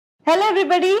Hello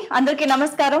everybody, అందరికీ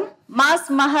నమస్కారం. Mass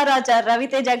మహారాజా రవి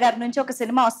తేజ గారి నుంచి ఒక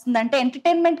సినిమా వస్తుందంటే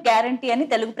ఎంటర్టైన్మెంట్ గ్యారంటీ అని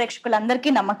తెలుగు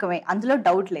ప్రేక్షకులందరికీ నమ్మకమే, అందులో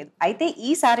డౌట్ లేదు. అయితే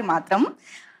ఈసారి మాత్రం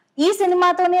ఈ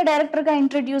సినిమాతోనే డైరెక్టర్ గా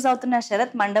ఇంట్రడ్యూస్ అవుతున్న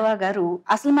శరత్ మండవా గారు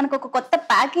అసలు మనకు ఒక కొత్త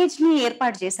ప్యాకేజ్ ని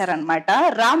ఏర్పాటు చేశారనమాట.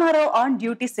 రామారావు ఆన్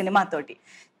డ్యూటీ సినిమాతోటి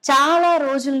చాలా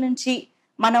రోజుల నుంచి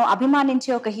మనం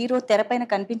అభిమానించే ఒక హీరో తెరపైన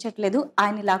కనిపించట్లేదు,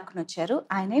 ఆయన లాక్కుని వచ్చారు.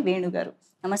 ఆయనే వేణు గారు.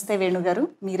 నమస్తే వేణు గారు.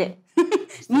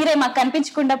 మీరే మాకు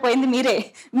కనిపించకుండా పోయింది, మీరే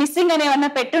మిస్సింగ్ అని ఏమన్నా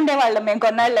పెట్టుండే వాళ్ళం మేము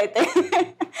కొన్నాళ్ళు అయితే.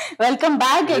 Welcome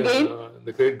back again.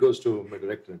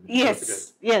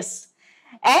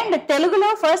 అండ్ తెలుగులో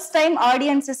ఫస్ట్ టైం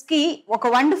ఆడియన్సెస్ కి ఒక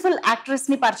వండర్ఫుల్ యాక్ట్రెస్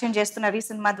ని పరిచయం చేస్తున్నారు ఈ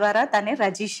సినిమా ద్వారా. తనే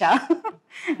రజిషా.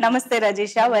 నమస్తే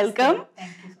రజిషా, వెల్కమ్.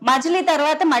 మజిలీ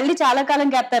తర్వాత మళ్ళీ చాలా కాలం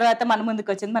గ్యాప్ తర్వాత మన ముందుకు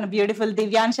వచ్చింది మన beautiful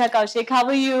Divyansha Kaushik. How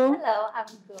are you?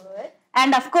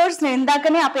 And of course నేను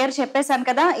ఇందాకనే ఆ పేరు చెప్పేశాను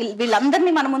కదా,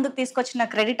 వీళ్ళందరినీ మన ముందుకు తీసుకొచ్చిన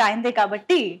క్రెడిట్ అయిందే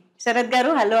కాబట్టి శరత్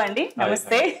గారు హలో అండి,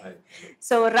 నమస్తే.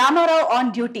 సో రామారావు ఆన్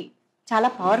డ్యూటీ చాలా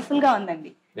పవర్ఫుల్ గా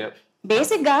ఉందండి.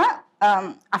 బేసిక్ గా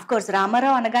అఫ్ కోర్స్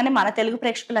రామారావు అనగానే మన తెలుగు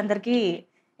ప్రేక్షకులందరికీ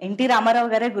ఎన్టీ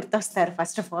రామారావు గారే గుర్తొస్తారు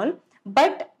ఫస్ట్ ఆఫ్ ఆల్.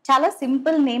 బట్ చాలా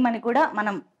సింపుల్ నేమ్ అని కూడా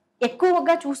మనం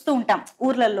ఎక్కువగా చూస్తూ ఉంటాం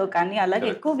ఊర్లలో, కానీ అలాగే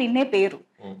ఎక్కువ వినే పేరు.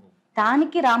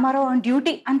 దానికి రామారావు ఆన్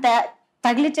డ్యూటీ అంత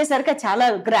తగిలిచ్చేసరికి చాలా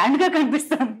గ్రాండ్ గా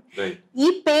కనిపిస్తుంది. ఈ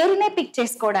పేరునే పిక్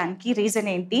చేసుకోవడానికి రీజన్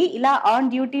ఏంటి? ఇలా ఆన్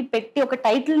డ్యూటీ పెట్టి ఒక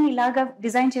టైటిల్ ని ఇలాగా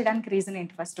డిజైన్ చేయడానికి రీజన్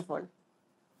ఏంటి first of all?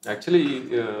 Actually,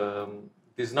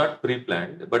 it is not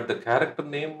pre-planned, but the character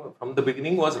name from the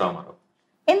beginning was Ramarao.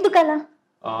 ఎందుకలా?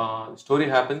 Story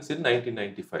happens in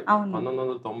 1995.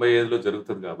 1995 లో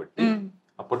జరుగుతుంది కాబట్టి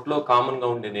అప్పట్లో కామన్ గా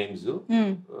ఉండే names.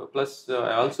 Plus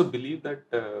I also believe that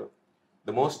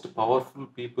the most powerful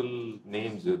people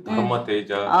names ధర్మ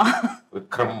తేజ,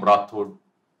 విక్రమ్ రాథోడ్,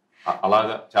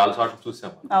 అలాగా చాలా సార్లు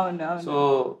చూసాము. సో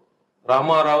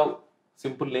రామారావు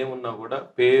సింపుల్ నేమ్ ఉన్నా కూడా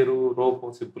పేరు రూపం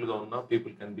సింపుల్ గా ఉన్నా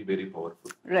people can be very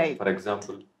powerful. For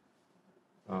example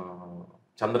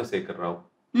Chandrasekhar Rao,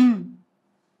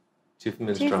 chief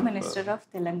minister of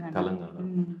Telangana.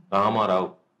 Ramarao,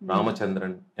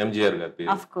 Ramachandran, MGR గారి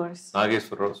పేరు,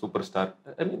 Nageswararao super star.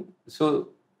 I mean so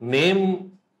name,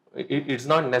 it's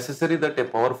not necessary that a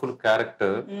powerful character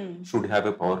should have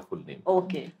a powerful name.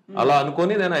 Okay. Ala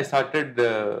anukoni then I started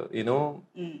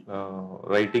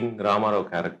writing Ramarao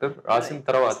character. Rasin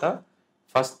tarvata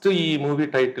first ee movie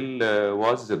title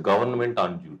was Government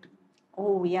on Duty.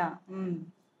 Oh yeah.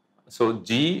 So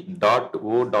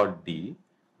G.O.D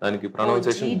daniki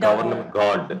pronunciation government,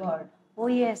 God. Oh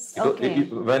yes. Okay.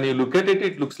 When you look at it,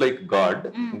 it looks like God.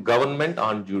 Government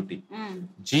on duty.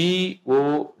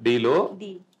 G.O.D లో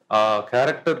ఆ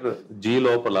character G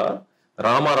లోపల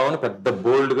రామారావు అని పెద్ద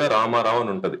బోల్డ్ గా రామారావు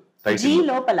అని ఉంటది title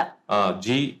లోపల.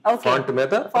 G font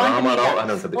మీద రామారావు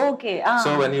అని ఉంటది. So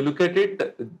when you look at it,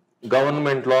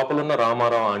 government లోపల ఉన్న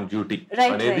రామారావు ఆన్ డ్యూటీ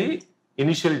అనేది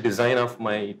initial design of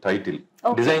my title.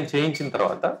 Design చేయించిన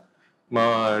తర్వాత మా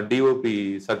డిఓపి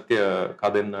సత్య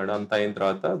కథన్నాడు అంతా అయిన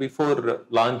తర్వాత బిఫోర్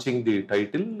లాంచింగ్ ది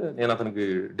టైటిల్ నేను అతనికి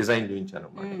డిజైన్ చూపించాను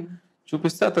అనమాట.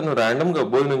 చూపిస్తే అతను ర్యాండమ్ గా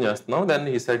భోజనం చేస్తున్నాం. Then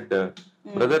he said,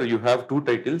 brother you have 2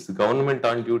 titles, government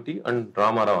on duty and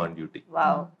Ramarao on duty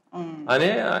అనే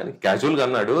క్యాజువల్ గా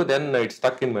అన్నాడు. Then it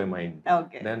stuck in my mind.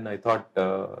 Then I thought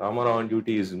Ramarao on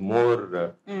duty is more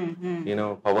you know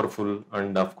powerful.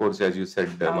 And of course as you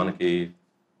said మనకి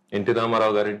NT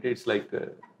Ramarao గారు అంటే it's like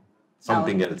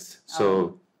something else. So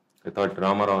I thought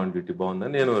Ramarao on duty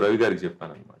బాగుందని నేను రవి గారికి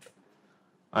చెప్పాను అనమాట.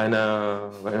 ఆయన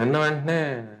విన్న వెంటనే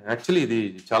యాక్చువల్లీ ఇది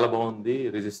చాలా బాగుంది,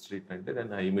 రిజిస్టర్ ఇట్ అంటే then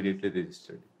I immediately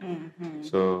registered.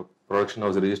 So production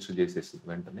house register చేసేసింది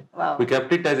వెంటనే. We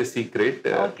kept it as a secret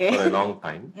for a long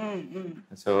time.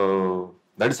 So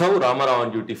that's how Ramarao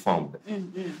on duty formed.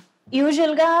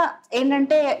 Usual గా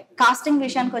ఏంటంటే కాస్టింగ్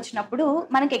విషయానికి వచ్చినప్పుడు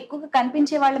మనకి ఎక్కువగా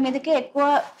కనిపించే వాళ్ళ మీదకే ఎక్కువ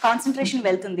కాన్సన్ట్రేషన్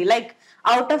వెళ్తుంది. Like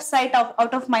out of sight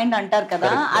out of mind అంటారు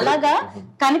కదా, అలాగా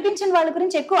కనిపించిన వాళ్ళ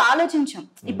గురించి ఎక్కువ ఆలోచించాం.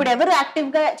 ఇప్పుడు ఎవరు యాక్టివ్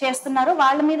గా చేస్తున్నారో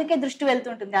వాళ్ళ మీదకే దృష్టి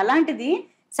వెళ్తుంటుంది. అలాంటిది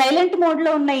సైలెంట్ మోడ్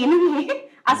లో ఉన్న ఎనిమి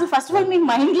అసలు first of all me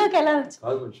mind లోకి ఎలా వచ్చింది?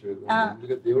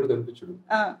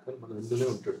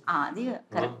 అది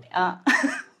కరెక్ట్.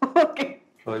 ఓకే,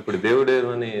 ఇప్పుడు దేవుడు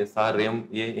అని సార్ ఏం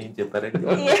చెప్పారంటే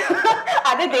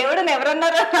అదే దేవుడు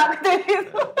ఎవరన్నారో నాకు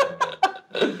తెలియదు.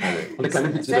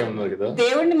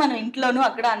 దేవుడిని మనం ఇంట్లోనూ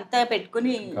అక్కడ అంతా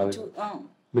పెట్టుకుని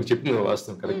మీరు చెప్పిన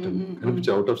వాస్తవం కరెక్ట్.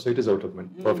 కనిపించే out of sight is out of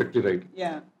mind. Perfectly right.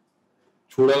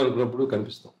 చూడాలనుకున్నప్పుడు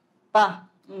కనిపిస్తాం,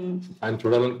 ఆయన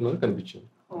చూడాలనుకున్నది కనిపించాం.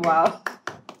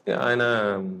 ఆయన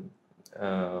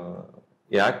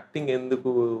యాక్టింగ్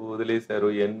ఎందుకు వదిలేశారు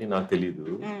ఇవన్నీ నాకు తెలీదు.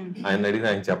 ఆయన అడిగిన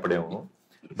ఆయన చెప్పడేమో.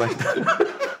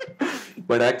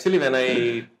 But actually when I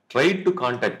tried to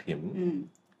contact him,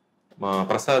 మా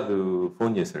ప్రసాద్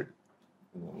ఫోన్ చేశాడు.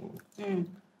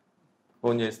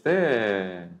 ఫోన్ చేస్తే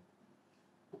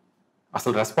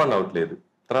అసలు రెస్పాండ్ అవ్వట్లేదు.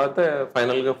 తర్వాత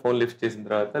ఫైనల్ గా ఫోన్ లిఫ్ట్ చేసిన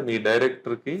తర్వాత, మీ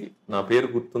డైరెక్టర్ కి నా పేరు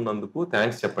గుర్తున్నందుకు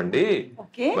థ్యాంక్స్ చెప్పండి,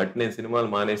 బట్ నేను సినిమాలు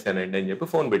మానేశానండి అని చెప్పి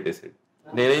ఫోన్ పెట్టేశాడు.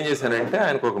 నేనేం చేశానంటే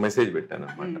ఆయనకు ఒక మెసేజ్ పెట్టాను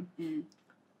అనమాట.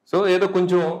 సో ఏదో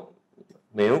కొంచెం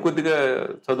మేము కొద్దిగా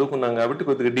చదువుకున్నాం కాబట్టి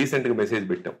కొద్దిగా డీసెంట్ గా మెసేజ్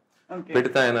పెట్టాం.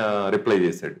 పెడితే ఆయన రిప్లై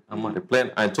చేశాడు. అమ్మ రిప్లై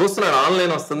ఆయన చూస్తున్నాడు,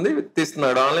 ఆన్లైన్ వస్తుంది,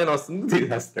 తీస్తున్నాడు, ఆన్లైన్ వస్తుంది,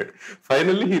 తీసేస్తాడు.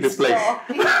 Finally he reply.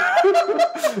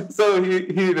 So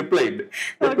he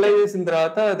reply చేసిన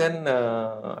తర్వాత దెన్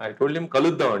ఐ టోల్డ్ హిమ్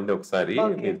కలుద్దాం అండి ఒకసారి,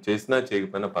 మీరు చేసినా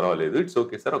చేయకపోయినా పర్వాలేదు, ఇట్స్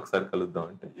ఓకే సార్, ఒకసారి కలుద్దాం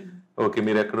అంటే, ఓకే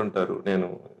మీరు ఎక్కడ ఉంటారు, నేను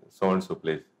so and so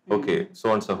place, okay so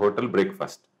and so hotel,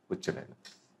 breakfast వచ్చాడు ఆయన.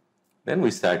 దెన్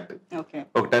వి సాట్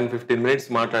ఒక 10-15 minutes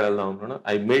మాట్లాడదాం అనుకున్నా.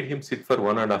 I made him SIT for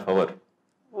 1.5 hours.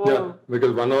 Yeah,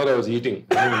 because 1 hour I was eating.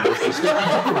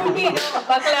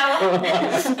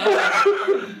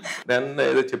 Then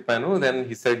ఏదో చెప్పాను. Then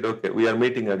he said, okay, we are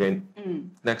meeting again.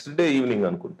 Next day evening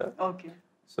అనుకుంటా.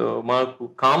 So మాకు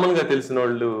common గా తెలిసిన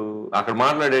వాళ్ళు అక్కడ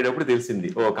మాట్లాడేటప్పుడు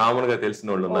తెలిసింది, ఓ కామన్ గా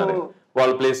తెలిసిన వాళ్ళు ఉన్నారు,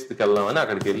 వాళ్ళ ప్లేస్ కి వెళ్దామని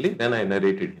అక్కడికి వెళ్ళి then I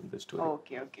narrated him the story.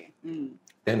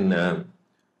 Then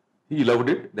he loved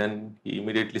it. Then he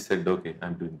immediately said, okay,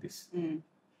 I'm doing this.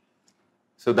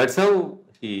 So that's how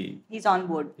he's on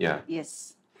board. Yeah. Yes.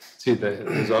 See,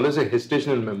 there's always a hesitation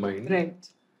in my mind. Right.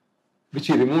 Which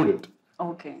he removed it.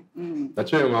 Okay.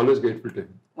 That's why I'm always grateful to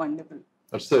him. Wonderful.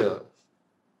 That's the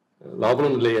lower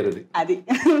layer. Adi.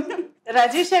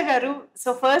 Rajisha garu, so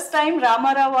first time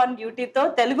Ramarao on duty తో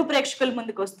తెలుగు ప్రేక్షకుల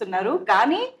ముందుకు వస్తున్నారు.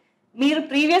 కానీ మీరు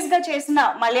previous గా చేసిన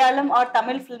Malayalam are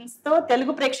Tamil films తో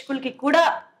తెలుగు ప్రేక్షకులకి కూడా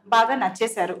బాగా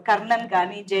నచ్చేశారు. కర్ణన్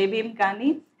కానీ, జైభీమ్ కానీ,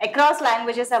 అక్రాస్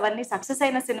లాంగ్వేజెస్ అవన్నీ సక్సెస్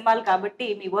అయిన సినిమాలు కాబట్టి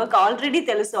మీ వర్క్ ఆల్రెడీ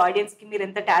తెలుసు ఆడియన్స్ కి, మీరు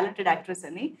ఎంత టాలెంటెడ్ యాక్ట్రెస్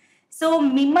అని. సో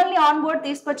మిమ్మల్ని ఆన్ బోర్డ్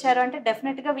తీసుకొచ్చారు అంటే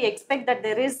డెఫినెట్ గా we expect that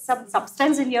there is some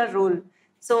substance in your role.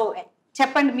 So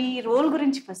చెప్పండి మీ రోల్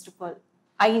గురించి first of all.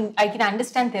 I can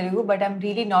understand Telugu, but I'm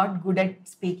really not good at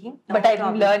speaking. But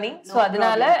I'm learning. So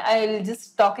adanala I'll just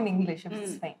talk in English if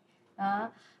it's fine.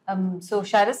 So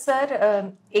Sarath sir,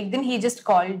 ek din he just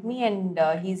called me and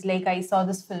he's like, I saw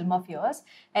this film of yours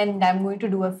and I'm going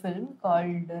to do a film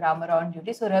called Ramarao on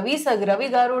Duty. So Ravi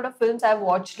Garuda films I've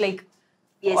watched like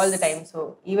all the time. So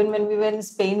even when we were in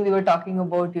Spain, we were talking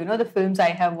about, you know, the films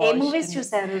I have watched. Hey, movies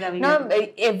chusaru Ravi? No,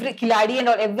 every Kiladi and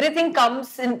all, everything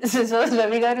comes in. So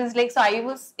Ravi Garu is like, so I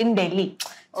was in Delhi.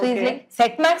 So he's like,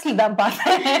 set max lidam paatha.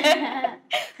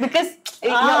 Because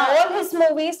all his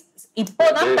movies,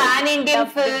 ipoda pan-Indian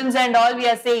films and all we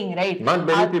are saying, right? Not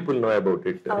many people know about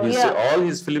it. All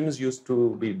his films used to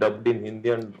be dubbed in Hindi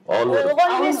and all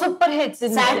his super hits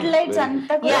in satellites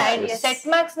anta. Yeah, Set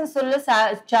Max and Sulla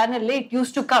channel, it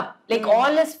used to come. Like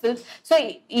all his films. So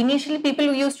initially people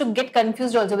used to get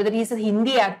confused also whether he's a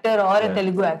Hindi actor or a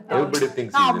Telugu actor. Everybody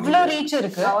thinks he's avlo reach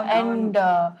irukku. And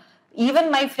even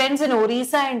my friends in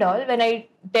Orissa and all, when I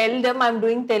tell them I'm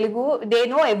doing Telugu, they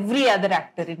know every other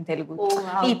actor in Telugu.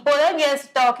 Ipoda we are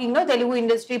talking, no, Telugu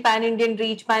industry, pan-Indian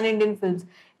reach, pan-Indian films.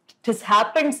 It has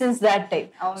happened since that time.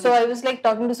 So I was like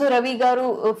talking to, so Ravi Garu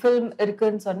film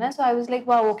irukku sonna. So I was like,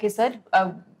 wow, okay sir,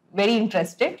 very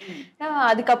interested.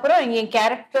 Adikapra your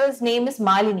character's name is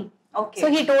Malini. So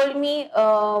he told me,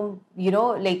 you know,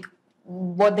 like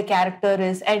what the character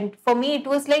is, and for me it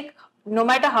was like, no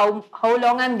matter how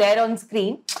long I'm there on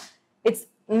screen, it's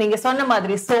ninga sonna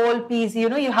madri soul piece, you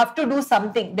know, you have to do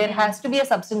something, there has to be a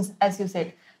substance, as you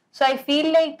said. So I feel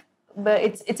like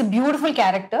it's a beautiful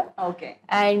character. Okay.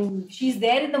 And she's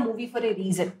there in the movie for a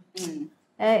reason.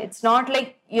 It's not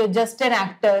like you're just an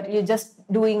actor, you're just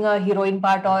doing a heroine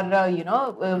part or you know,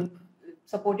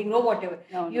 supporting or whatever.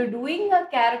 No. You're doing a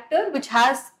character which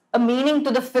has a meaning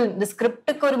to the film. The script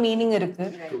ku or meaning irukku.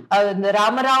 The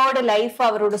Ramarao life,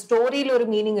 avaroda story lo or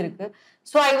meaning irukku.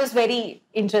 So I was very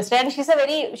interested, and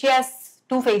she has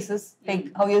two faces, like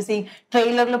how you see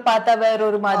trailer lo paatha vera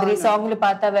or madri, song lo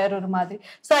paatha vera or madri.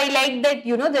 So I like that,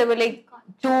 you know, there were like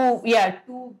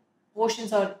two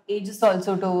portions or ages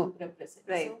also to represent.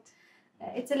 Right.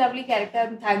 So it's a lovely character.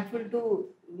 I'm thankful to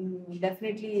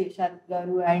definitely Sarath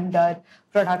Garu and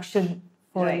production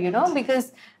for, you know,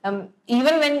 because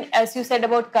even when, as you said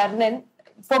about Karnan,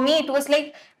 for me it was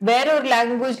like, where or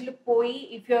language lo poi,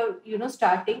 if you're, you know,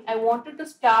 starting, I wanted to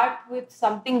start with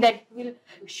something that will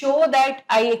show that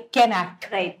I can act.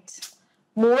 Right.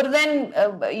 More than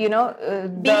you know,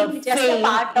 being the just fame. a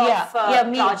part of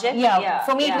project.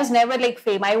 For me it was never like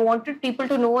fame. I wanted people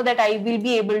to know that I will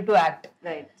be able to act.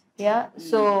 Right. Yeah,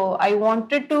 so I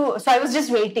wanted to, so I was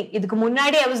just waiting. Idukku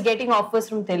munnadi I was getting offers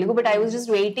from Telugu, but I was just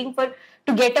waiting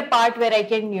to get a part where I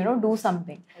can, you know, do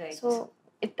something. Right. So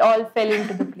it all fell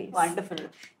into the place. Wonderful.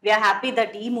 We are happy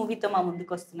that ఈ మూవీతో మా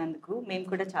ముందుకు వస్తున్నందుకు మేము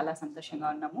కూడా చాలా సంతోషంగా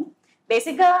ఉన్నాము.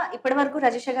 Basic గా ఇప్పటి వరకు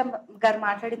రజిష గారు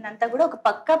మాట్లాడిందంతా కూడా ఒక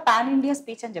పక్క పాన్ ఇండియా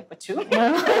స్పీచ్ అని చెప్పొచ్చు.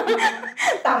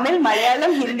 తమిళ్,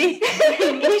 మలయాళం, హిందీ,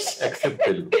 ఇంగ్లీష్,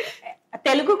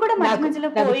 తెలుగు కూడా మధ్య మధ్యలో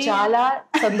పోయి చాలా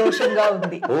సంతోషంగా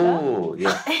ఉంది.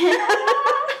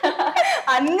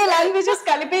 అన్ని లాంగ్వేజెస్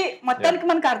కలిపి మొత్తానికి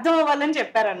మనకు అర్థం అవ్వాలని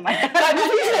చెప్పారనమాట.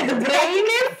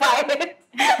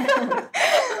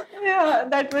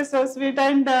 That was so sweet.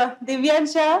 And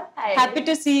Divyansha, Hi. happy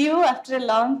to see you after a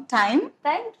long time.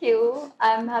 Thank you.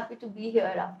 I'm happy to be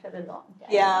here after a long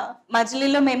time. Yeah,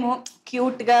 మజిలీలో మేము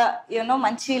క్యూట్ గా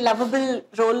మంచి లవబుల్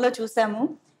రోల్ లో చూసాము.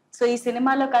 సో ఈ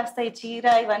సినిమాలో కాస్త ఈ చీర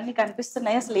ఇవన్నీ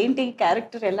కనిపిస్తున్నాయి. అసలు ఏంటి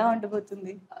క్యారెక్టర్ ఎలా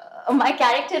ఉండబోతుంది? My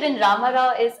character in Ramarao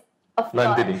is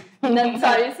Nandini.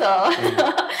 Sorry, sir.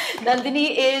 Nandini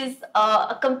is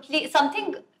a complete something.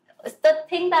 The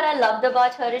thing that I loved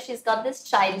about her is she's got this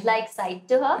childlike side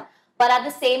to her, but at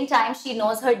the same time she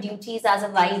knows her duties as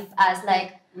a wife, as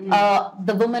like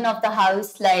the woman of the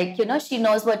house. Like she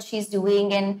knows what she's doing,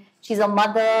 and she's a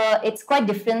mother. It's quite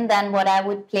different than what I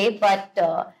would play, but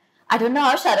I don't know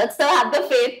how Sarath sir had the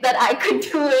faith that I could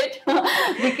do it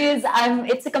because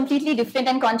it's a completely different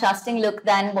and contrasting look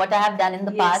than what I have done in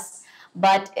the past.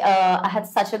 But I had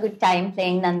such a good time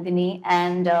playing Nandini,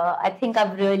 and I think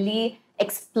I've really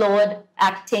explored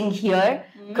acting here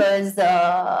because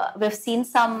we've seen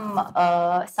some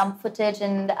footage,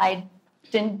 and I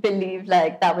didn't believe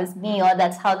like that was me or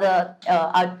that's how the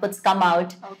outputs come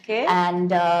out. Okay. And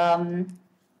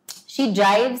she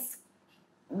drives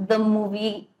the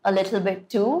movie a little bit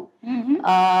too.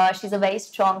 She's a very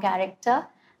strong character,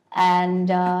 and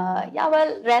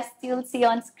rest you'll see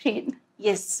on screen.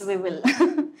 Yes we will.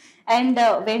 And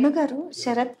Venu గారు,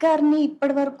 శరత్ గారిని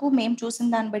ఇప్పటి వరకు మేము చూసిన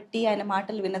దాన్ని బట్టి, ఆయన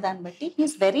మాటలు విన్నదాన్ని బట్టి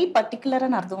హీఈస్ వెరీ పర్టికులర్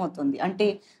అని అర్థమవుతుంది. అంటే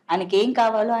ఆయనకి ఏం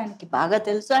కావాలో ఆయనకి బాగా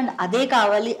తెలుసు, అండ్ అదే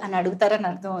కావాలి అని అడుగుతారని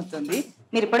అర్థమవుతుంది.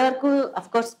 మీరు ఇప్పటి వరకు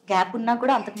అఫ్ కోర్స్ గ్యాప్ ఉన్నా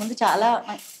కూడా అంతకుముందు చాలా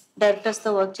డైరెక్టర్స్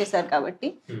తో వర్క్ చేశారు కాబట్టి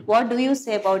what do you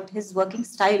say about his working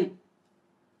style?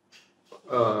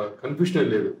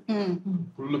 Confusion లేదు,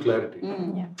 ఫుల్ క్లారిటీ.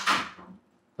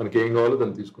 తనకి ఏం కావాలో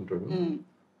తను తీసుకుంటాడు.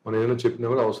 మనం ఏమైనా చెప్పినా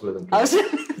కూడా అవసరం లేదంటే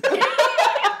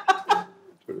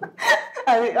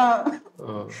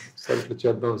సార్ ఇట్లా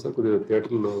చేద్దాం సార్, కొద్దిగా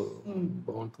థియేటర్లో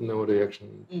బాగుంటుందేమో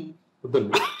రియాక్షన్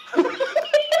వద్దండి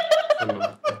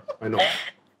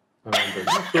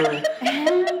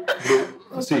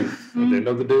ఎండ్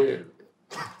ఆఫ్ ద డే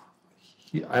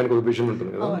ఆయనకు ఒక విషయం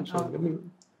ఉంటుంది కదా.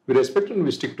 We respect and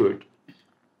we stick to it.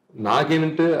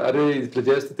 నాకేంటంటే అరే ఇట్లా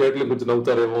చేస్తే థియేటర్లో కొంచెం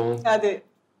నవ్వుతారేమో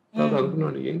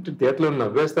అనుకున్నాను. ఏంటి థియేటర్లో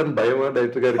నవ్వేస్తారని భయమా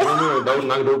డైరెక్టర్ గారికి?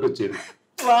 నాకు డౌట్ వచ్చేది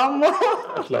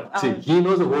అట్లా. He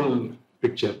knows whole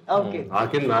picture.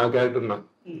 నాకేం నా క్యారెక్టర్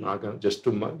నాకు జస్ట్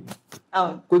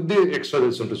కొద్ది ఎక్స్ట్రా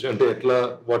తెలిసి ఉంటుంది, అంటే ఎట్లా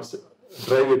వాట్స్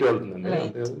డ్రైవ్ ఎటు వెళ్తుందండి.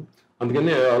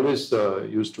 అందుకని ఐ ఆల్వేస్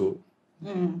యూస్ టు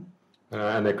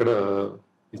ఆయన ఎక్కడ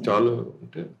ఇది చాలు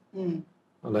అంటే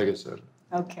అలాగే సార్.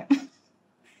 ఓకే,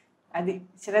 అది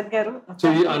శరత్ గారు. సో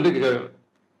అంటే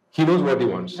he knows what he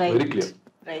wants, very clear.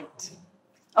 Right.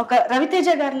 ఒక రవితేజ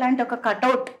గారు లాంటి ఒక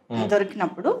కట్అవుట్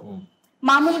దొరికినప్పుడు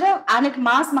మామూలుగా ఆయనకి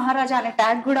మాస్ మహారాజా అనే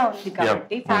ట్యాగ్ కూడా ఉంది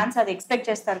కాబట్టి ఫ్యాన్స్ అది ఎక్స్పెక్ట్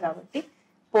చేస్తారు కాబట్టి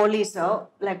పోలీసో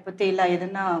లేకపోతే ఇలా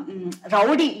ఏదైనా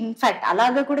రౌడీ ఇన్ఫాక్ట్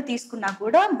అలాగా కూడా తీసుకున్నా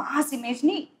కూడా మాస్ ఇమేజ్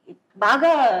ని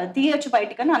బాగా తీయొచ్చు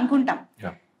బయటకని అనుకుంటాం.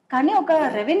 కానీ ఒక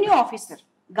రెవెన్యూ ఆఫీసర్,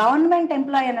 గవర్నమెంట్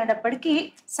ఎంప్లాయీ అనేటప్పటికీ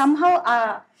సంహౌ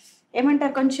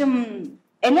ఏమంటారు కొంచెం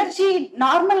ఎనర్జీ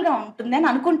నార్మల్ గా ఉంటుంది అని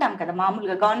అనుకుంటాం కదా.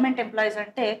 మామూలుగా గవర్నమెంట్ ఎంప్లాయీస్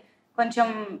అంటే కొంచెం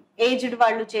ఏజ్డ్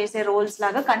వాళ్ళు చేసే రోల్స్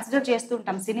లాగా కన్సిడర్ చేస్తూ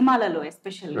ఉంటాం సినిమాలలో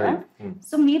ఎస్పెషల్ గా.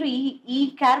 సో మీరు ఈ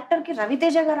క్యారెక్టర్ కి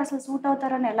రవితేజ గారు అసలు సూట్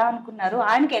అవుతారని ఎలా అనుకున్నారు?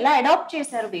 ఆయనకి ఎలా అడాప్ట్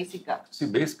చేశారు?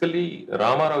 Basically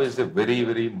Ramarao is a very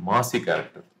very Masih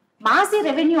character. Masih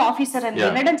revenue officer అని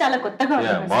వినడం చాలా కొత్తగా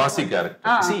ఉంది. Masih character.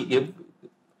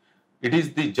 It is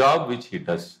the job which he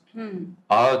does.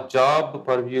 ఆ జాబ్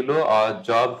పర్వ్యూలో ఆ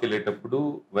జాబ్ కి వెళ్ళేటప్పుడు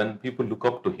when people look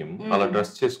up to him, అలా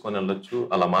డ్రెస్ చేసుకొని వెళ్ళొచ్చు,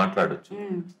 అలా మాట్లాడొచ్చు.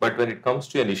 But when it comes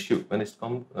to an issue, when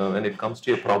it comes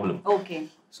to a problem,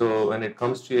 so when it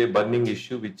comes to a burning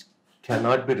issue which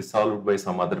cannot be resolved by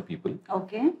some other people,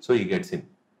 so he gets in.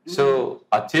 So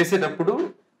అది చేసేటప్పుడు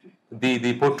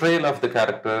the portrayal of the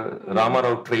character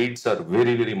Ramarao traits are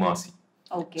very very massy.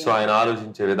 So ఆయన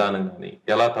ఆలోచించే విధానం కానీ,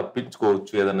 ఎలా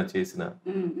తప్పించుకోవచ్చు ఏదన్నా చేసిన,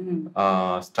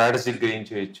 స్ట్రాటజిక్ గా ఏం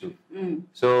చేయొచ్చు,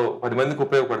 సో 10 మందికి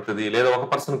ఉపయోగపడుతుంది లేదా ఒక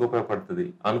పర్సన్ కి ఉపయోగపడుతుంది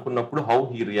అనుకున్నప్పుడు how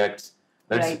he reacts,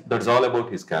 that's all about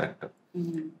his character.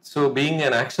 So being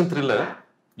an action thriller,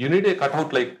 you need a cutout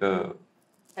like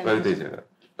Ravi Teja.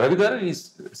 Ravi garu is,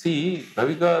 see,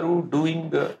 Ravi garu doing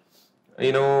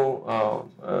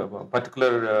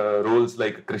particular roles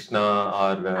like Krishna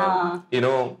or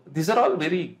these are all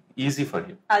very easy for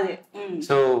him.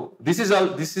 So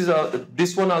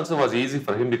this one also was easy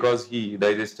for him because he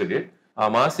digested it. ఆ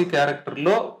మాసి character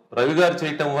లో రవి గారు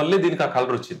చేయటం వల్లే దీనికి ఆ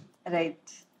colour వచ్చింది.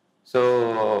 Right. So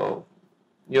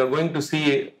you are going to see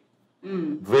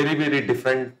very very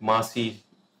different మాసి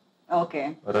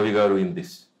రవి గారు in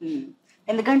this.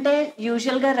 ఎందుకంటే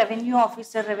యూజువల్ గా రెవెన్యూ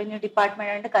ఆఫీసర్, రెవెన్యూ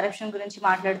డిపార్ట్మెంట్ అంటే కరప్షన్ గురించి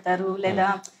మాట్లాడతారు, లేదా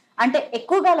అంటే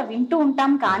ఎక్కువగా అలా వింటూ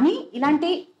ఉంటాం. కానీ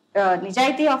ఇలాంటి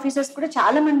నిజాయితీ ఆఫీసర్స్ కూడా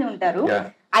చాలా మంది ఉంటారు.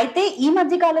 అయితే ఈ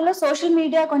మధ్య కాలంలో సోషల్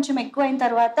మీడియా కొంచెం ఎక్కువ అయిన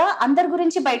తర్వాత అందరి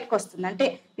గురించి బయటకు వస్తుంది. అంటే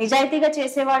నిజాయితీగా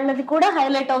చేసే వాళ్ళది కూడా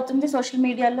హైలైట్ అవుతుంది సోషల్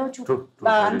మీడియాలో,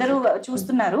 అందరూ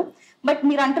చూస్తున్నారు. బట్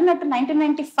మీరు అంటున్నట్టు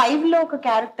 1995 లో ఒక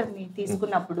క్యారెక్టర్ ని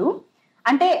తీసుకున్నప్పుడు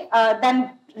అంటే దాని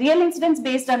రియల్ ఇన్సిడెంట్స్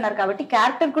బేస్డ్ అన్నారు కాబట్టి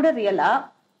క్యారెక్టర్ కూడా రియలా?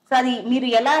 సో అది మీరు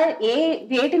ఎలా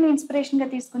వేటిని ఇన్స్పిరేషన్ గా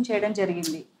తీసుకుని చేయడం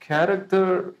జరిగింది?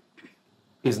 క్యారెక్టర్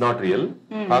ఈజ్ నాట్ రియల్,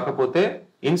 కాకపోతే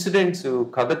ఇన్సిడెంట్స్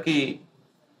కథకి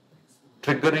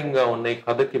ట్రిగ్గరింగ్ గా ఉన్నాయి,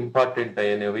 కథకి ఇంపార్టెంట్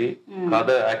అయినవి. కథ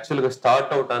యాక్చువల్ గా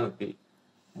స్టార్ట్ అవటానికి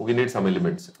we need some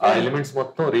elements. ఆ ఎలిమెంట్స్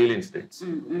మొత్తం real incidents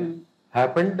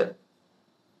happened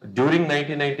during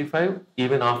 1995,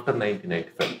 even after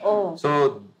 1995. So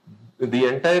the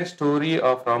entire story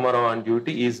of Ramarao on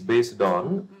duty is based on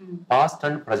past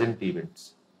and present events.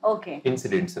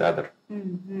 Incidents rather.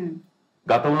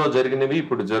 గతంలో జరిగినవి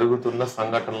ఇప్పుడు జరుగుతున్న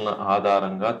సంఘటనల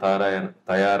ఆధారంగా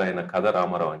తయారైన కథ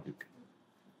Ramarao on duty.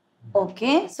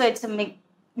 Okay, so it's a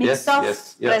mix of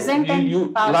present and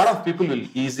past. Lot of people will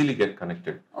easily get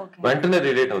connected. వెంటనే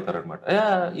relate అవుతారు అనమాట.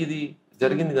 ఇది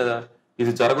జరిగింది కదా,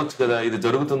 ఇది జరగచ్చు కదా, ఇది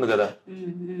జరుగుతుంది కదా,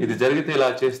 ఇది జరిగితే ఇలా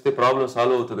చేస్తే ప్రాబ్లం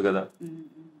సాల్వ్ అవుతుంది కదా,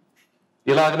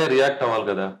 ఇలాగనే రియాక్ట్ అవ్వాలి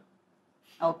కదా.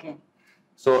 ఓకే.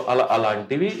 సో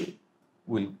అలాంటివి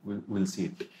విల్ సీ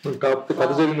ఇట్. కాకపోతే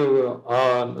కథ జరిగిన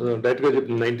డైరెక్ట్ గా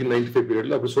చెప్పిన 1995 పీరియడ్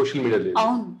లో అప్పుడు సోషల్ మీడియా లేదు.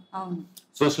 అవును.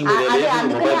 సోషల్ మీడియా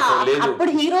లేదు.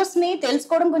 అప్పుడు హీరోస్ ని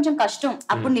తెలుసుకోవడం కొంచెం కష్టం.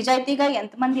 అప్పుడు నిజాయితీగా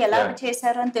ఎంతమంది ఎలా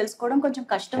చేశారు అని తెలుసుకోవడం కొంచెం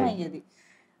కష్టం అయ్యేది.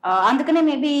 అందుకనే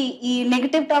మేబీ ఈ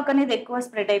నెగటివ్ టాక్ అనేది ఎక్కువ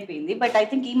స్ప్రెడ్ అయిపోయింది. బట్ ఐ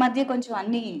థింక్ ఈ మధ్య కొంచెం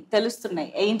అన్ని తెలుస్తున్నాయి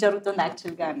ఏం జరుగుతుంది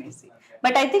యాక్చువల్ గా అనేసి.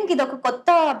 బట్ ఐ థింక్ ఇది ఒక కొత్త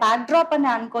బ్యాక్ డ్రాప్ అని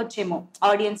అనుకోవచ్చేమో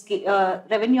ఆడియన్స్ కి.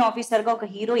 రెవెన్యూ ఆఫీసర్ గా ఒక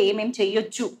హీరో ఏమేం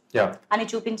చెయ్యొచ్చు అని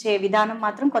చూపించే విధానం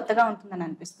మాత్రం కొత్తగా ఉంటుందని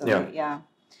అనిపిస్తుంది.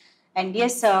 అండ్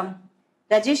ఎస్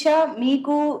రజీషా,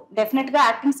 మీకు డెఫినెట్ గా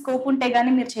యాక్టింగ్ స్కోప్ ఉంటే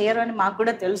గానీ మీరు చేయరు అని మాకు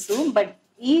కూడా తెలుసు. బట్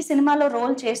ఈ సినిమాలో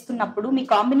రోల్ చేస్తున్నప్పుడు మీ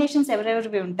కాంబినేషన్స్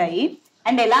ఎవరెవరివి ఉంటాయి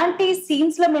అండ్ ఎలాంటి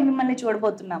సీన్స్ లో మేము మిమ్మల్ని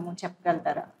చూడబోతున్నాము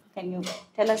చెప్పగలుగుతారా? Can you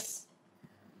tell us?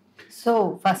 So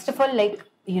first of all like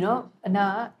నా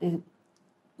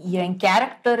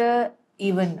క్యారెక్టర్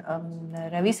ఈవెన్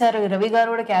రవి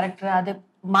గారోட క్యారెక్టర్ அதை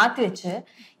மாத்தி வச்சு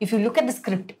if you look at the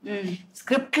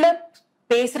ஸ்கிரிப்ட்ல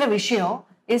பேசுற விஷயம்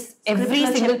is every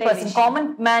single person common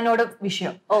man oda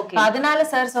vishayam. adanaala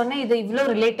sir sonna idu ivlo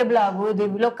relatable agu, idu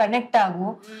ivlo connect agu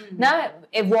na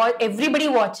everybody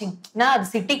watching na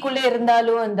city kulle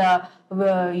irundalu and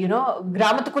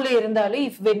gramathukkulle irundalu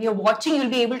if when you're watching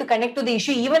you'll be able to connect to the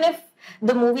issue even if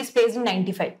the movie is based in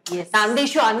 95. and the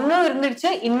issue annu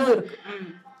irundiruchu innu irukku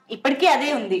ఇప్పటికీ అదే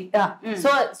ఉంది.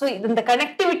 so இந்த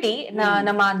connectivity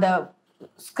நம்ம அந்த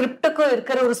ஸ்கிரிப்டுக்கு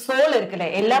இருக்கிற ஒரு soul இருக்குல்ல,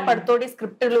 எல்லா படத்தோட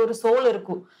ஸ்கிரிப்ட்ல ஒரு சோல்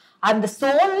இருக்கும். அந்த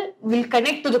soul will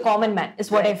connect to the common man is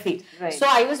what I feel. So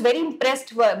I was very impressed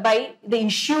by the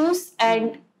issues and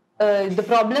the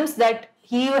problems that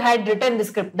he had written the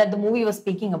script that the movie was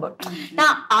speaking about.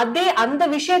 Now அதே அந்த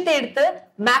விஷயத்தை எடுத்து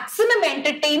maximum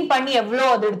entertain பண்ணி எவ்வளோ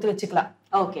அதை எடுத்து வச்சுக்கலாம்.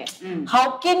 Okay. How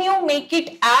can you make it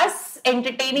as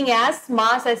entertaining, as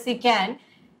mass as you can,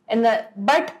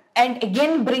 and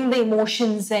again bring the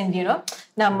emotions and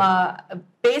nama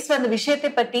பேசுற அந்த விஷயத்தை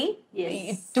பத்தி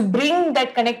to bring that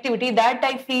connectivity, that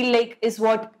I feel like is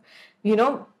what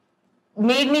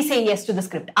made me say yes to the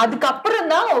script. அதுக்கு அப்புறம்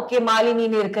தான் okay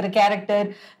மாலினின்னு இருக்கிற character,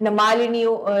 இந்த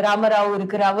மாலினியும் ராமராவ்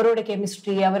இருக்கிற அவரோட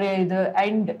கெமிஸ்ட்ரி அவர் இது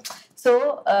and so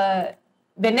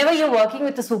whenever you're working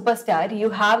with a superstar you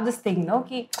have this thing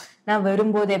okay நான்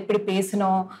வரும்போது எப்படி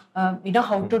பேசணும்,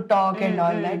 how to talk and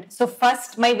all that. So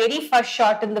my very first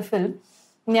shot in the film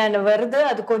நான் வருது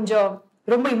அது கொஞ்சம்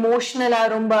ரொம்ப இமோஷனலா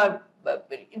ரொம்ப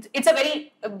it's a very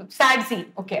sad scene.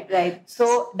 Okay, right. So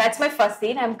that's my first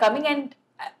scene. I'm coming and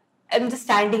I'm just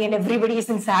standing and everybody is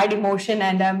in sad emotion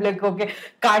and I'm like okay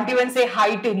can't even say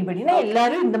hi to anybody. Na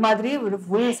ellarum indha madri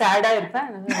full sad ah irpa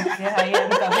okay hi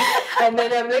I'm coming and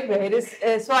then I'm like where is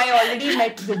so I already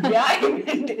met Divya.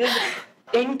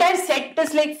 Entire set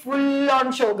is like full on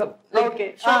shogam. Okay,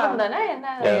 shogam dana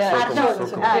enna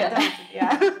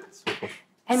yeah.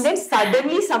 And then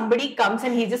suddenly somebody comes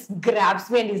and he just grabs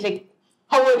me and he's like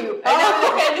how are you? And I'm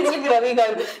like, it's like Ravi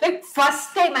garu. Like first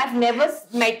time, I've never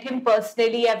met him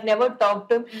personally, I've never talked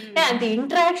to him. And the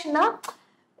interaction,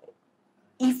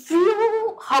 if you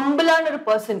humble on a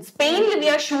person, Spain we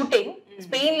are shooting,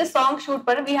 Spain song shoot,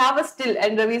 but we have a still,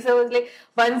 and Ravi sir was like,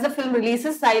 once the film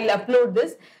releases, I'll upload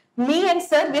this. Me and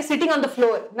sir, we're sitting on the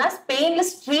floor. Na Spain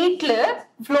street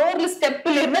floor step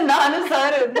nanu sir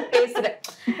pesren.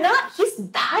 Na he's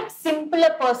that simple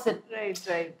a person. Right.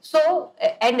 So,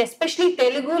 and especially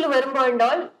Telugu varumbo and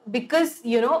all, because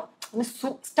you know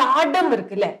stardom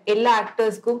irukle ella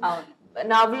actors ku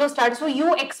navlo start, so you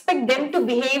expect them to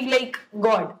behave like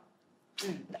God.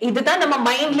 இதுதான் நம்ம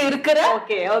மைண்ட்ல இருக்கிற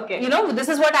okay you know, this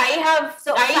is what I have.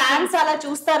 So fans అలా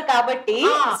చూస్తారు కాబట్టి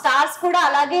stars కూడా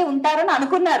అలాగే ఉంటారని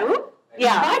అనుకున్నారు.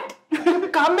 But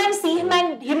come and see him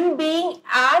and him being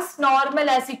as normal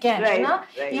as he can. Right.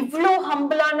 Ivlo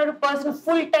humble on a person,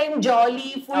 full time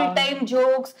jolly, full time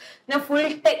jokes, full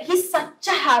time. He's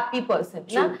such a happy person.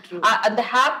 True. The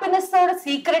happiness or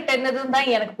secret ennadunda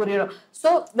enak puriyum. So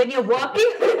when you're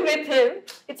working with him,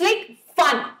 it's like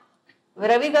fun.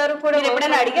 Ravi garu kuda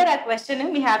ఎప్పుడైనా అడిగారు ఆ question,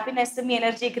 మీ happiness మీ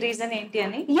ఎనర్జీకి reason ఏంటి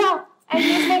అని? Yeah, and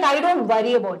he's like, I don't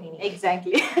worry about anything.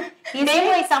 Exactly. నేను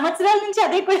ఈ సంవత్సరాల నుంచి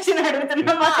అదే క్వశ్చన్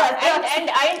అడుగుతున్నా. And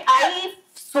I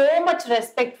so much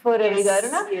respect for Ravi garu.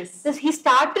 Yes. He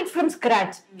started from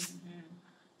scratch.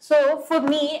 So for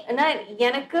me,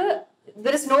 enak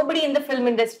there is nobody in the film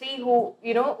industry who,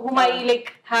 you know, whom I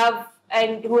like have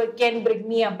and who can bring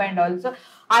me up and also.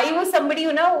 I was somebody,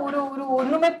 you know,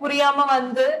 onnume puriyama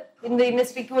vandu in the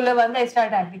industry ku ulla vandu I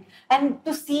start acting, and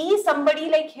to see somebody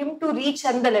like him to reach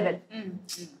on the level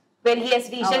where he has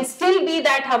reached and still be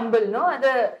that humble, no?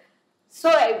 So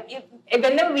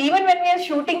even when we are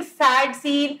shooting sad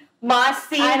scene, mass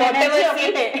scene, and whatever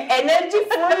scene, energy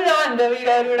full on Ravi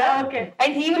garu. Okay.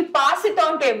 And he will pass it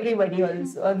on to everybody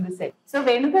also on the set. So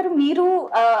Venu గారు, మీరు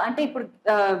అంటే ఇప్పుడు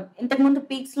ఇంతకు ముందు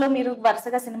peaks లో మీరు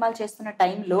వరుసగా సినిమాలు చేస్తున్న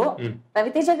టైంలో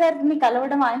రవితేజ గారిని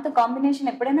కలవడం, ఆయనతో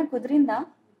కాంబినేషన్ ఎప్పుడైనా కుదిరిందా?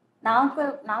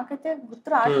 నాకైతే గుర్తు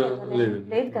రావట్లేదు.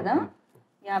 లేదు కదా?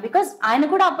 యా, బికాస్ ఆయన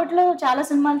కూడా అప్పట్లో చాలా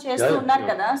సినిమాలు చేస్తూ ఉన్నారు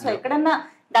కదా. సో ఎక్కడన్నా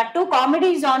దట్ టు కామెడీ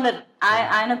జానర్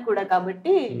ఆయనకు కూడా,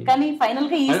 కాబట్టి కానీ ఫైనల్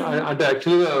గా అంటే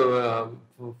యాక్చువల్గా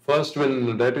ఫస్ట్ వెన్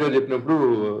డైరెక్ట్ గా చెప్పినప్పుడు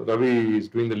Ravi is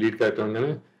doing the lead character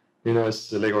అనగానే నేను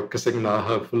లైక్ ఒక్క సెకండ్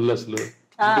ఫుల్ అసలు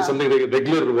something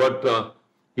regular what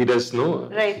he does no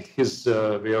his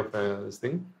way of this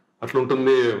thing అట్లా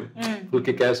ఉంటుంది, ఫుల్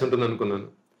క్యాష్ ఉంటుంది అనుకున్నాను.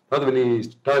 తర్వాత when he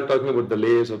start talking about the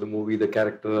layers of the movie, the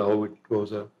character, how it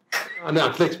goes అని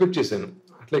అట్లా expect చేశాను.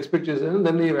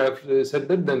 Then he said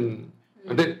that, then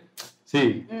అంటే C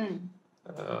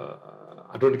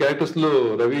అటువంటి క్యారెక్టర్స్ లో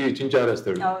రవి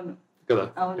చించారేస్తాడు కదా,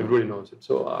 ఎవ్రీబడి నోస్ ఇట్.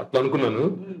 సో అట్లా అనుకున్నాను.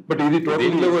 బట్ ఇది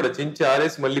దీంట్లో కూడా చించి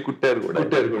ఆరేసి మళ్ళీ కుట్టారు కూడా.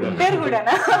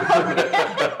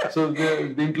 సో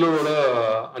దీంట్లో కూడా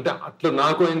అంటే అట్లా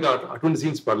నాకు ఇంకా అటువంటి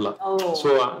సీన్స్ పడలా. సో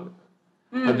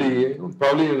అది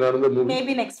ప్రాబ్లీ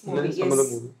మేబీ నెక్స్ట్ మూవీ.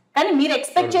 కానీ మీరు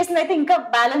ఎక్స్పెక్ట్ చేసింది అయితే ఇంకా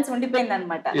బ్యాలెన్స్ ఉండిపోయింది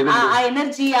అనమాట, ఆ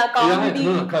ఎనర్జీ, ఆ కామెడీ.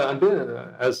 అంటే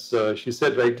యాజ్ షీ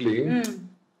సెడ్ రైట్లీ,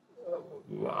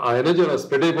 ఆ ఎనర్జీ అలా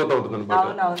స్ప్రెడ్ అయిపోతా ఉంటుంది అనమాట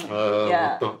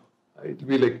మొత్తం. It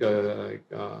be like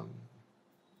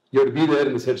you have to be there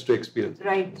in the sets to experience.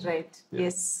 Right.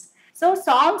 yes. So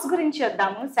songs గురించి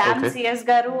వద్దాము. శామ్ సిఎస్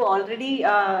గారు ఆల్రెడీ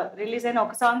రిలీజ్ అయిన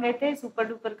ఒక సాంగ్ అయితే సూపర్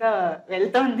డూపర్ గా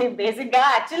వెళ్తుంది. బేసిక్ గా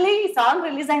యాక్చువల్లీ సాంగ్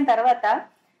రిలీజ్ అయిన తర్వాత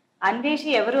అన్వేషి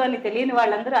ఎవరు అని తెలియని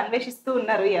వాళ్ళందరూ అన్వేషిస్తూ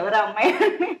ఉన్నారు ఎవరు అమ్మాయి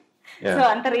అని. సో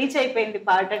అంత రీచ్ అయిపోయింది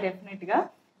పాట డెఫినెట్ గా.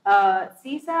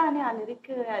 సీసా అనే ఆ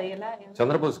లిరిక్ ఎలా?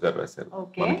 చంద్రబోస్ గారు రాశారు,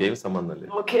 మనకి ఏం సంబంధం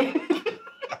లేదు. ఓకే.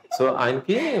 సో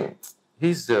ఆయనకి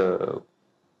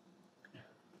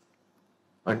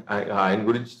ఆయన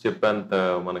గురించి చెప్పేంత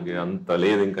మనకి అంత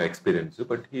లేదు ఇంకా experience,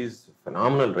 but he's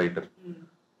phenomenal writer.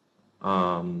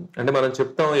 అంటే మనం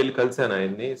చెప్తాం, వెళ్ళి కలిసాను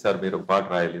ఆయన్ని, సార్ మీరు ఒక పాట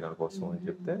రాయాలి నా కోసం అని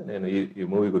చెప్తే, నేను ఈ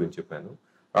మూవీ గురించి చెప్పాను,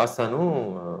 రాస్తాను,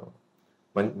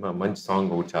 మంచి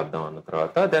సాంగ్ ఒకటి చేద్దాం అన్న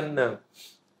తర్వాత then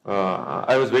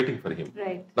I was waiting for him.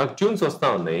 నాకు ట్యూన్స్ వస్తా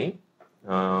ఉన్నాయి,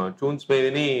 ట్యూన్స్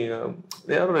విని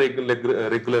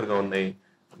రెగ్యులర్ గా ఉన్నాయి,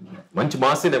 మంచి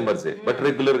మాసీ నెంబర్సే బట్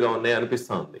రెగ్యులర్ గా ఉన్నాయి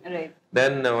అనిపిస్తా ఉంది.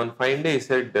 Then one fine day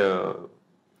said,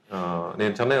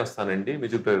 నేను చెన్నై వస్తానండి,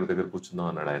 మ్యూజిక్ డైరెక్టర్ దగ్గర కూర్చుందాం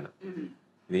అన్నాడు ఆయన.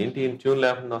 ఇదేంటి ట్యూన్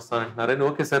లేకుండా వస్తానంటున్నారని,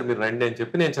 ఓకే సార్ మీరు రండి అని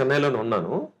చెప్పి నేను చెన్నైలోనే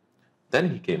ఉన్నాను. Then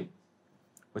he came.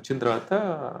 వచ్చిన తర్వాత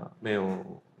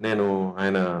నేను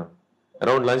ఆయన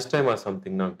around lunch time or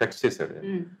something నాకు టెక్స్ట్ చేశాడు,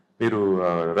 మీరు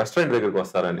రెస్టారెంట్ దగ్గరికి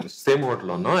వస్తారని. సేమ్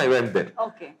హోటల్ ఉన్నాం. I went there.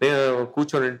 నేను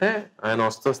కూర్చొని ఉంటే ఆయన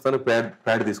వస్తాను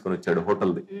ప్యాడ్ తీసుకొని వచ్చాడు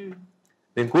హోటల్ది.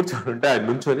 నేను కూర్చొని ఉంటే ఆయన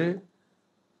నుంచొని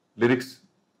లిరిక్స్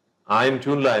ఆయన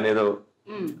ట్యూన్ లో ఆయన ఏదో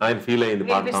ఆయన ఫీల్ అయింది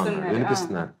పాడుతా ఉన్నారు,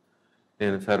 వినిపిస్తున్నారు.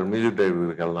 నేను సార్ మ్యూజిక్ డైరెక్టర్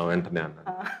దగ్గరికి వెళ్దాం వెంటనే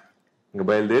అన్నాను. ఇంకా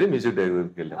బయలుదేరి మ్యూజిక్ డైరెక్టర్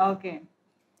దగ్గరికి వెళ్ళాం. ఓకే.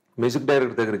 మ్యూజిక్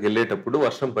డైరెక్టర్ దగ్గరికి వెళ్ళేటప్పుడు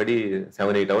వర్షం పడి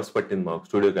 7-8 hours పట్టింది మాకు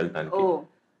స్టూడియోకి వెళ్ళటానికి.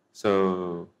 So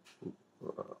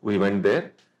we went there.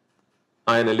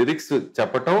 ఆయన లిరిక్స్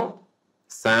చెప్పటం,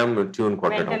 శామ్ ట్యూన్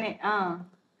కొట్టడం.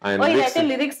 ఆయన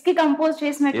లిరిక్స్ కి కంపోజ్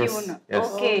చేసిన ట్యూన్.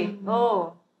 ఓకే. ఓ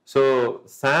so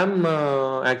Sam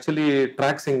actually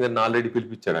track singer already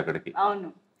పిలిపించాడు అక్కడికి. అవును.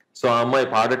 సో ఆ అమ్మాయి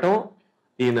పాడటం,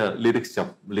 ఈయన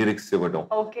లిరిక్స్ ఇవ్వడం.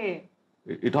 Okay.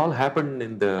 It all happened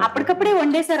in the. అప్పటికప్పుడే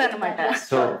వండేశారు అన్నమాట.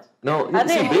 So no,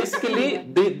 see, basically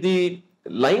the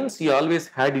lines he always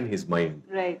had in his mind.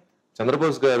 Right.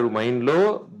 Chandrabose garu mind lo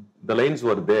the lines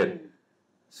were there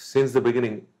since the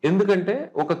beginning. ఎందుకంటే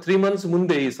ఒక 3 months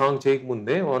ముందే ఈ song చేయక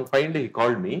ముందే one fine day he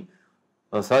called me.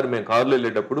 Sir మేము కార్లో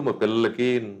వెళ్ళేటప్పుడు మా పిల్లలకి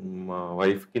మా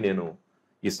వైఫ్ కి నేను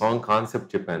ఈ సాంగ్ కాన్సెప్ట్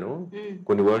చెప్పాను,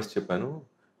 కొన్ని వర్డ్స్ చెప్పాను.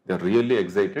 They are really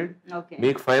excited.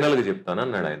 మీకు ఫైనల్ గా చెప్తాను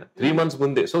అన్నాడు ఆయన 3 months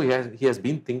ముందే. So he has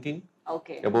been thinking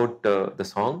about the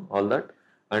song, all that.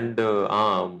 And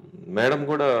madam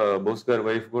కూడా బోస్ గారి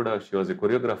వైఫ్ కూడా she was a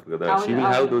choreographer కదా. She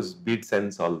will have those beat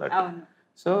sense, all that.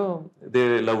 So they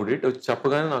loved it.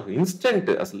 చెప్పగానే నాకు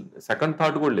ఇన్స్టెంట్, అసలు second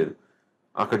thought కూడా లేదు.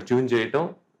 అక్కడ ట్యూన్ చేయటం,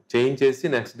 చేంజ్ చేసి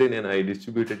నెక్స్ట్ డే నేను I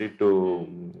distributed it to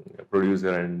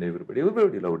producer and everybody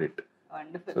loved it.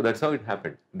 Wonderful. So that's how it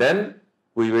happened. Then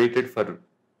we waited for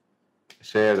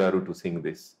Shreya garu to sing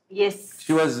this. Yes.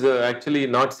 She was actually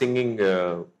not singing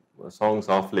songs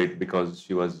off late because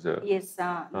she was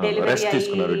rest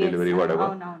iskunnaru, delivery whatever.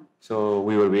 So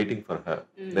we were waiting for her.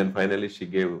 Then finally she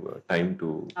gave time to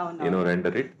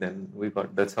render it. Then we got,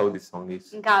 that's how this song is.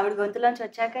 Inka avid gontuloంచి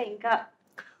వచ్చాక ఇంకా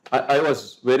I was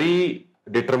very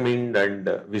determined and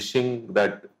wishing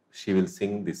that she will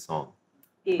sing this song.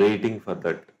 Waiting for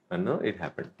that. It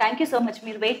happened. Thank you so much.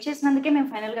 మీరు wait చేసినందుకే మేము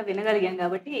final గా వినగలిగాం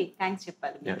కాబట్టి thanks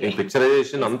చెప్పాలి. ఈ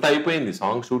picturisation అంతా అయిపోయింది,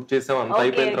 సాంగ్ షూట్ చేసాం, అంతా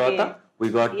అయిపోయిన తర్వాత we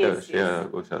got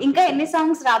ఇంకా ఎన్ని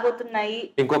సాంగ్స్ రాబోతున్నాయి?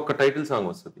 ఇంకొక టైటిల్ సాంగ్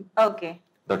వస్తుంది. Okay.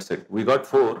 That's it. We got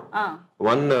 4.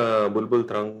 One Bulbul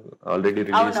Thrang already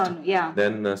released.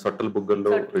 Then Sottal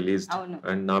Buggallo released.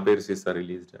 And Na Peru Sisa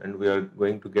released. And we are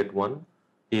going to get one.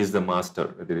 He is the master.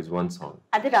 There is one song.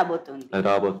 అది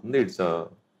రాబోతుంది. It's a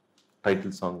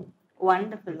title song.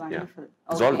 Wonderful. Okay.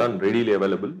 It's all done, readily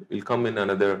available. It'll come in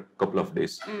another couple of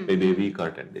days, maybe a week or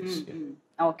 10 days.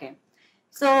 Okay.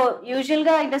 So usual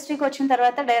గా ఇండస్ట్రీకి వచ్చిన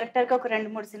తర్వాత director గా ఒక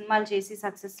 2-3 సినిమాలు చేసి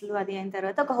సక్సెస్ఫుల్ అది అయిన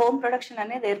తర్వాత ఒక హోమ్ ప్రొడక్షన్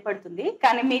అనేది ఏర్పడుతుంది.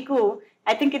 కానీ మీకు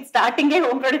I think it starting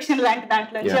home production లాంటి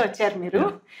దాంట్లోంచి వచ్చారు మీరు.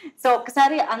 సో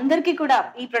ఒకసారి అందరికి కూడా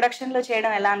ఈ ప్రొడక్షన్ లో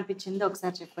చేయడం ఎలా అనిపించిందో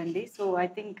ఒకసారి చెప్పండి. సో ఐ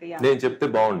థింక్ నేను చెప్తే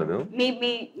బాగుండదు,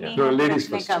 మీ లేడీస్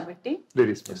కాబట్టి.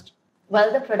 Ladies first. Well,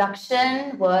 the production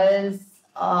was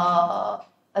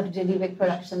a really big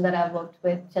production that I've worked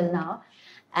with till now.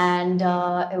 And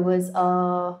it was a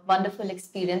wonderful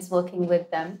experience working with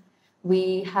them. We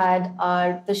had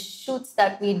the shoots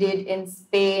that we did in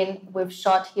Spain. We've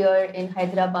shot here in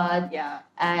Hyderabad.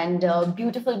 And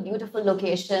beautiful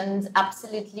locations.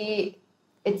 Absolutely,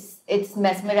 it's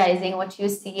mesmerizing what you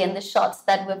see and the shots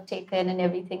that we've taken and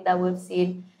everything that we've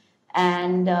seen.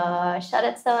 And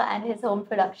Sarath sir and his home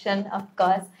production, of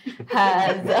course,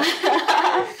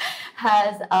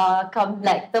 has come,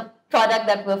 like the product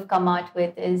that we've come out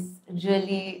with is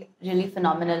really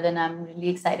phenomenal, and I'm really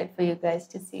excited for you guys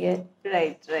to see it.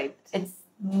 Right. It's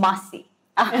massy.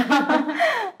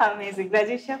 Amazing.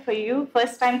 Rajisha, for you,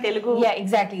 first time Telugu? Yeah,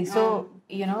 exactly. So,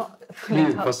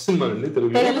 first cinema andi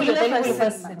Telugu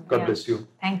first cinema. God bless you.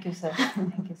 Thank you, sir.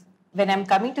 When I'm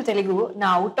coming to Telugu,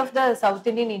 now out of the South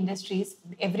Indian industries,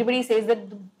 everybody says that,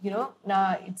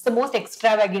 it's the most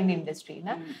extravagant industry.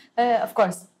 Of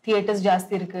course, theaters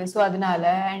jaasti irukku, so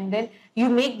adanala, and then you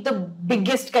make the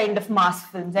biggest kind of mass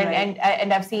films. And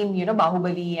I've seen,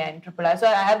 Bahubali and Triple R. So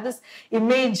I have this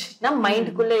image, mind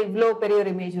kulla ivlo periyor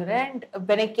image. And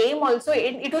when I came also,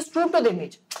 it was true to the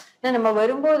image. Nama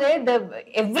varumbode,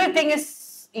 everything is,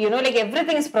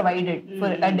 everything is provided for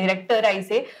a director. I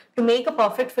say, to make a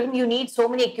perfect film, you need so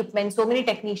many equipment, so many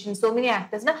technicians, so many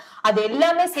actors. Adu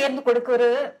ellame serந்து kodukura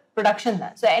production da.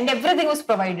 So, and everything was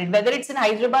provided, whether it's in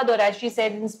Hyderabad or, as she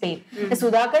said, in Spain.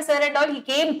 Sudhakar sir and all, he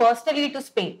came personally to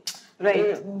Spain. Right.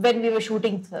 When we were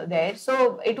shooting there. So,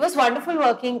 it was wonderful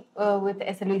working with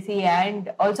SLVC and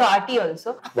also RT also.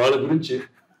 వాళ్ళ గురించి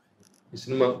ఈ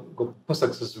cinema గొప్ప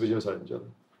success విజయం సాధించారు.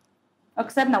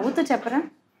 ఒకసారి నవ్వుతూ చెప్పరా?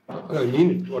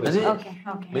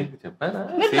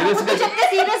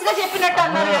 Serious గా చెప్పినట్టు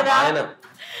అన్నారు కదా. ఆయన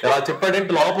ఎలా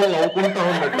చెప్పాడంటే లోపల నవ్వుకుంటా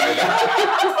ఉన్నట్టు.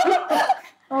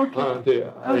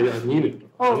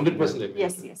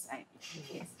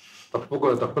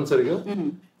 తప్పనిసరిగా,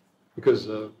 because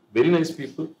very nice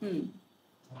people,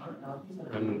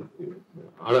 And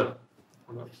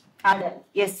ఆడాలి.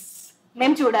 ఎస్,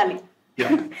 మేము చూడాలి.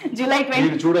 జూలై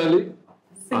మీరు చూడాలి.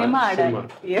 సినిమా ఆడాలి.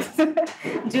 Yes,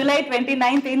 July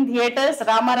 29th in theaters.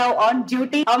 Ramarao on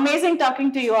duty. Amazing talking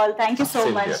to you all. Thank you so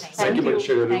much. Thank you,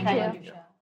 Manisha garu. Thank you.